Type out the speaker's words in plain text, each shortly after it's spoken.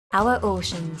Our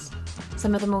oceans,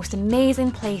 some of the most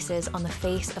amazing places on the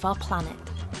face of our planet,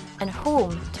 and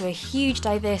home to a huge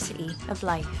diversity of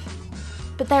life.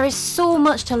 But there is so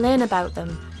much to learn about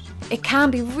them. It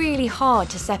can be really hard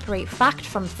to separate fact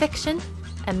from fiction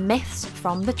and myths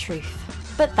from the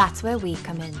truth. But that's where we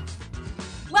come in.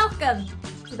 Welcome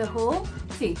to the Whole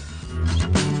Tooth.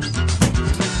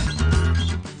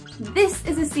 This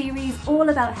is a series all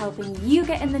about helping you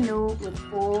get in the know with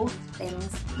all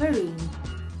things marine.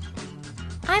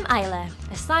 I'm Isla,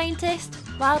 a scientist,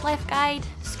 wildlife guide,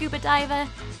 scuba diver,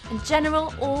 and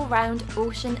general all-round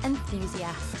ocean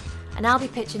enthusiast. And I'll be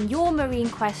pitching your marine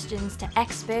questions to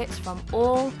experts from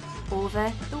all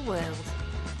over the world.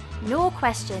 No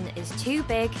question is too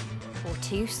big or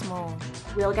too small.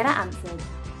 We'll get it answered.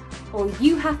 All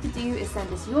you have to do is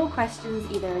send us your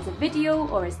questions either as a video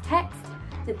or as text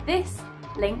to this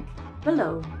link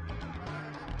below.